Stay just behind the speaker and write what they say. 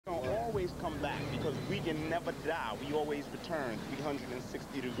always come back because we can never die. We always return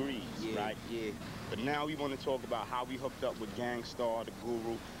 360 degrees, right? Yeah. But now we want to talk about how we hooked up with Gangstarr, the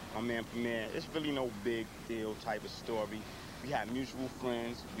Guru, my man Premier. It's really no big deal type of story. We had mutual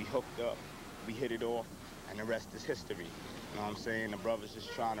friends, we hooked up, we hit it off, and the rest is history. You know what I'm saying? The brothers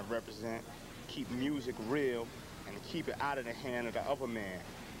just trying to represent, keep music real, and to keep it out of the hand of the other man.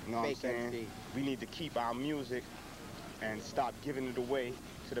 You know what I'm saying? We need to keep our music and stop giving it away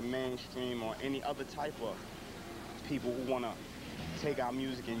to the mainstream or any other type of people who want to take our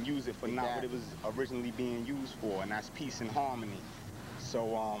music and use it for not what it was originally being used for, and that's peace and harmony.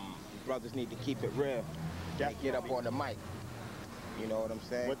 So, brothers need to keep it real. They get up on the mic. You know what I'm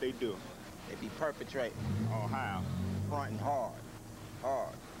saying? What they do? They be perpetrating. Oh, how? Fronting hard.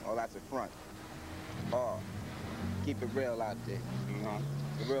 Hard. Oh, that's a front. Hard. Keep it real out there. You know?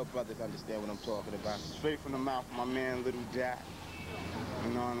 The real brothers understand what I'm talking about. Straight from the mouth of my man, Little Jack.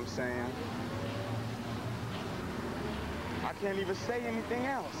 You know what I'm saying? I can't even say anything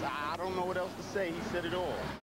else. I don't know what else to say. He said it all.